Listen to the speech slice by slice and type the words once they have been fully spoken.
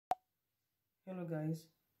Hello guys,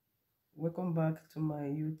 welcome back to my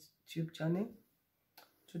YouTube channel.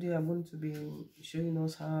 Today I'm going to be showing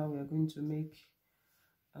us how we are going to make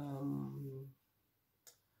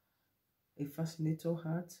a fascinator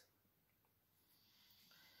hat.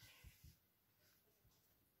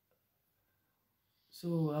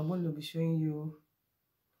 So I'm going to be showing you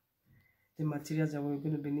the materials that we're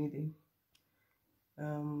going to be needing.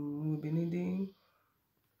 We'll be needing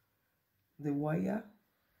the wire,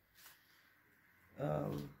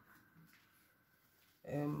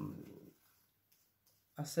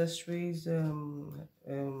 accessories,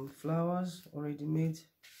 flowers, already made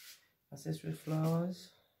accessory flowers,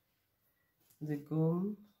 the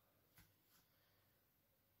gum,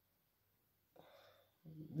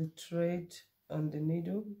 the thread and the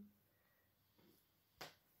needle,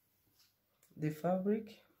 the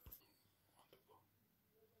fabric,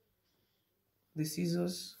 the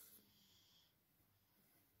scissors.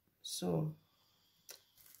 So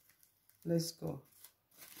let's go.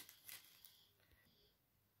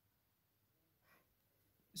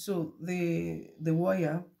 So the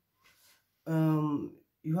wire,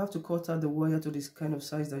 you have to cut out the wire to this kind of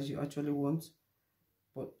size that you actually want,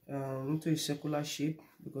 but into a circular shape,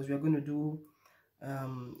 because we are going to do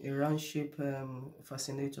a round shape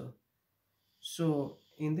fascinator. So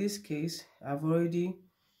in this case, I've already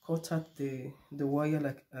cut out the wire,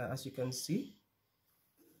 like as you can see,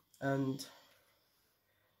 and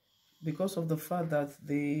because of the fact that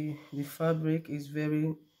the fabric is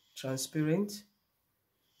very transparent,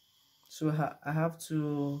 so I have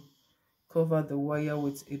to cover the wire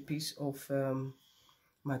with a piece of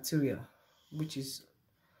material which is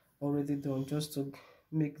already done, just to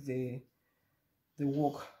make the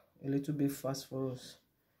work a little bit fast for us.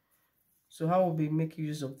 So how we'll be making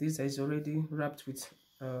use of this is already wrapped with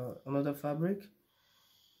another fabric.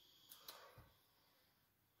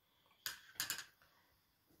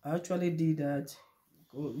 I actually did that.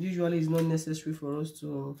 Usually it's not necessary for us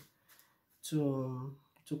to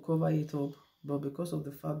cover it up, but because of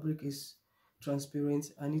the fabric is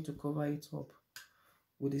transparent, I need to cover it up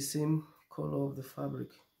with the same color of the fabric,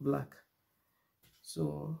 black.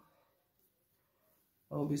 So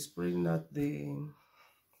I'll be spreading out the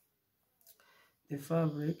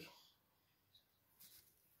fabric.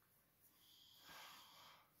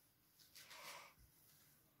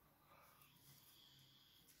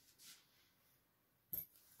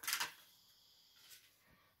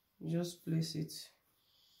 Just place it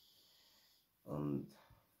on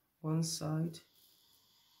one side.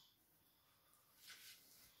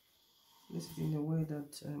 Place it in a way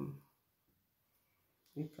that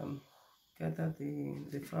we can gather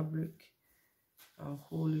the fabric and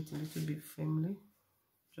hold it a little bit firmly,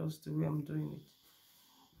 just the way I'm doing it.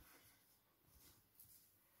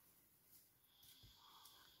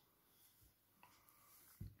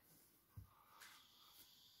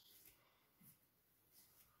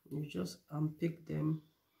 You just unpick them.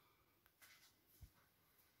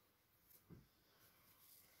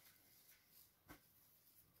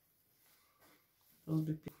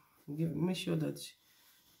 Make sure that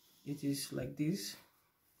it is like this.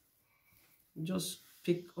 Just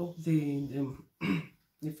pick up the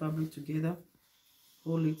the fabric together,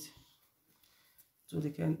 hold it so they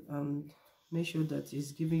can make sure that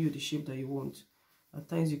it's giving you the shape that you want. At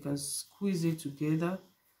times you can squeeze it together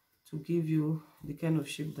to give you the kind of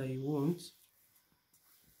shape that you want.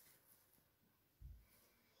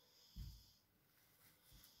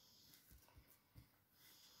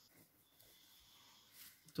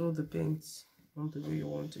 It all depends on the way you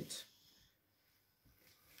want it.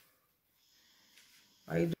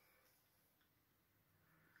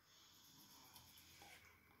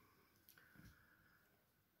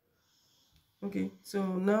 Okay,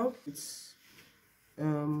 so now it's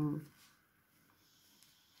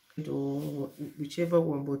or whichever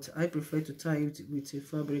one, but I prefer to tie it with a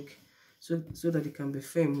fabric so that it can be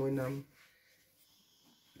firm when I'm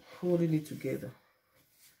holding it together.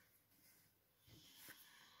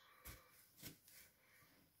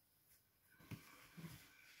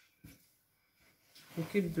 You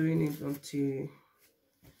keep doing it until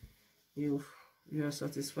you are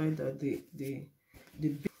satisfied that the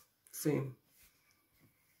bit firm.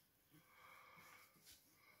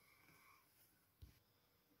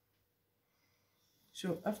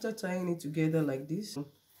 So after tying it together like this,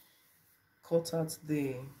 cut out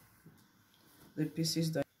the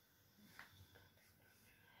pieces that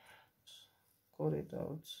cut it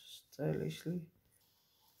out stylishly.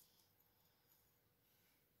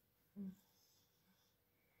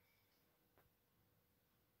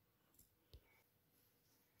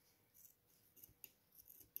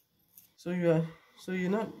 So you are So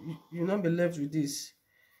you're not be left with this.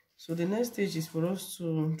 So the next stage is for us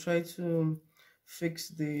to try to fix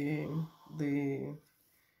the the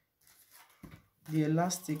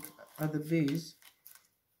elastic at the base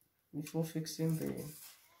before fixing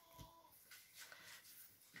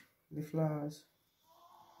the flowers,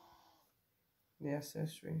 the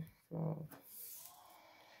accessory flower.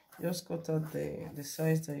 Just cut out the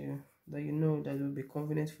size that you know that will be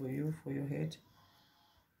convenient for you for your head.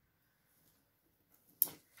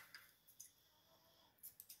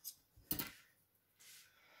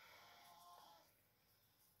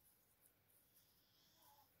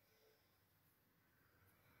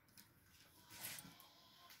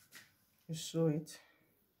 You sew it.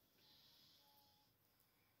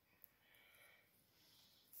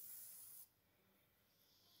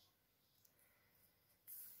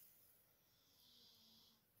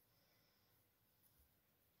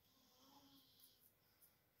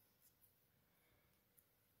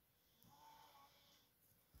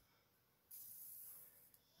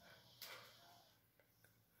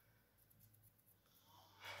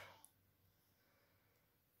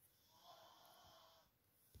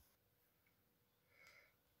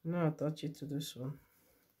 Now attach it to this one.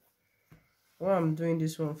 Why I'm doing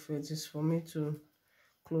this one first is for me to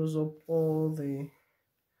close up all the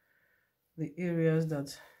areas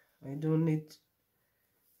that I don't need,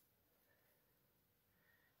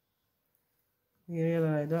 the area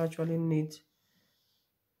that I don't actually need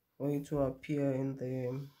for it to appear in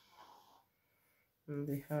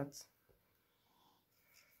the hat.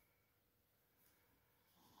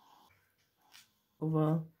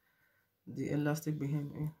 Over the elastic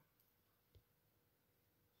behind.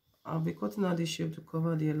 I'll be cutting out this shape to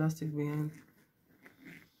cover the elastic behind.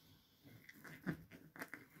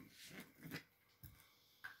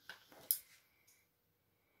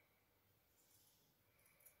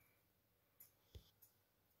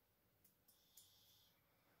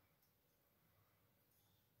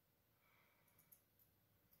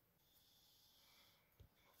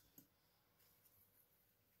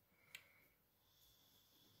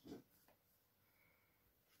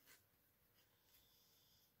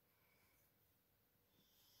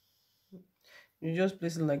 You just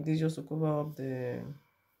place it like this just to cover up the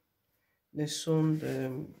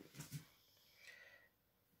sewn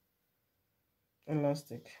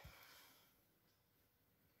elastic.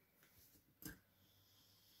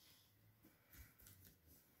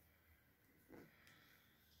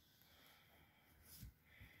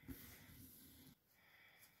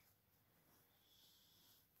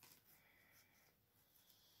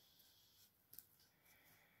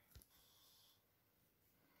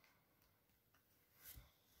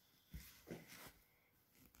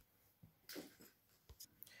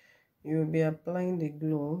 You will be applying the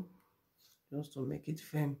glue just to make it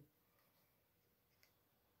firm,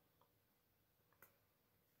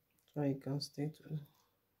 so you can stay to.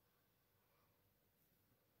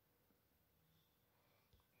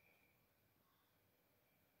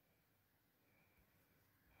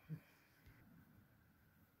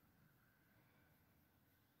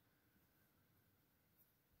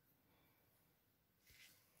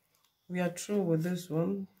 We are through with this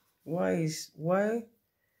one. Why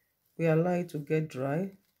we allow it to get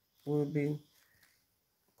dry? We'll be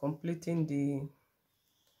completing the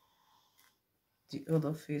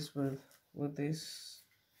other face with this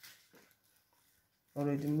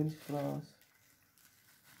already made flowers.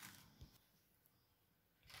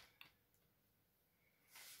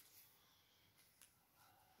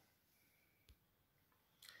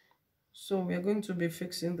 So we are going to be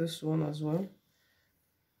fixing this one as well.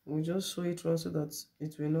 We just sew it around so that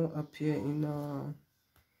it will not appear in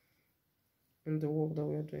the work that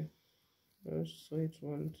we are doing. Just sew it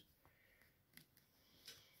around.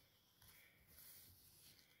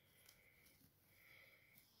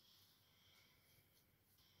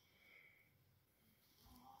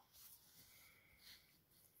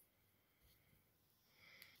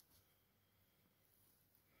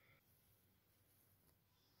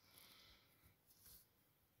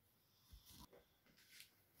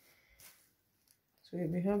 So you'll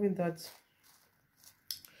be having that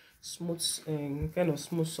smooth, kind of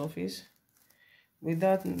smooth surface. With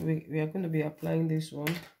that, we are going to be applying this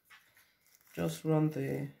one just around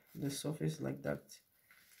the surface like that.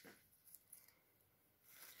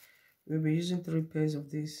 We'll be using 3 pairs of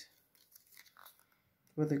this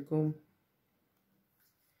with a comb.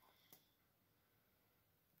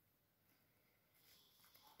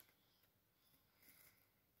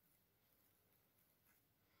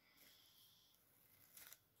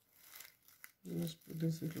 Just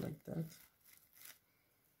place it like that.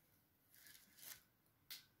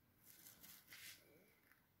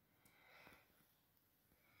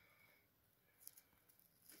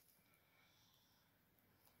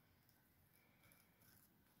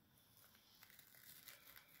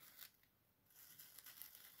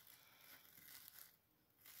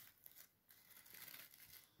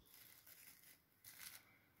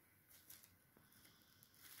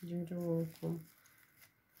 The other one come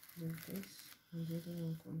like this, and the other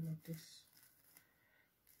one come like this.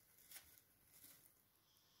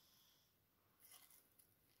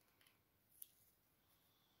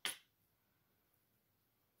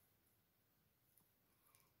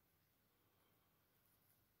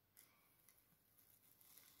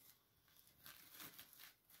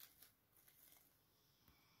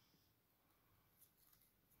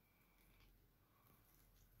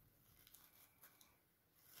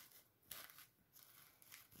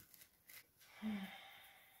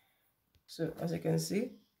 So as you can see,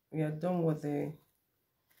 we are done with the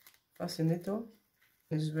fascinator.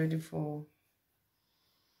 It's ready for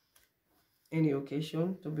any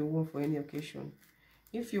occasion, to be worn for any occasion.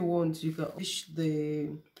 If you want, you can stitch they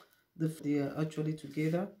are actually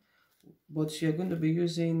together, but you're going to be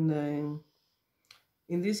using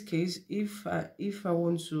in this case, if I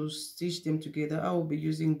want to stitch them together, I will be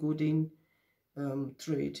using golden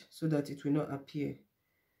thread so that it will not appear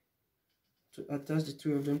to attach the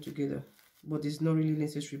two of them together. But it's not really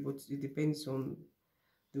necessary, but it depends on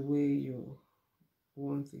the way you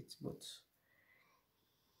want it. But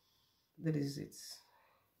that is it.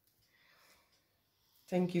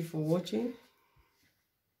 Thank you for watching.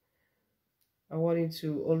 I want you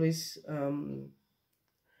to always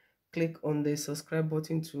click on the subscribe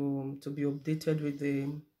button to be updated with the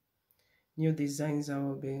new designs I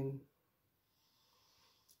will be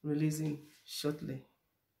releasing shortly.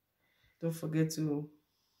 Don't forget to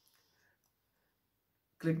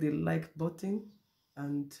click the like button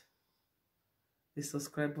and the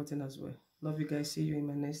subscribe button as well. Love you guys. See you in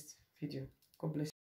my next video. God bless.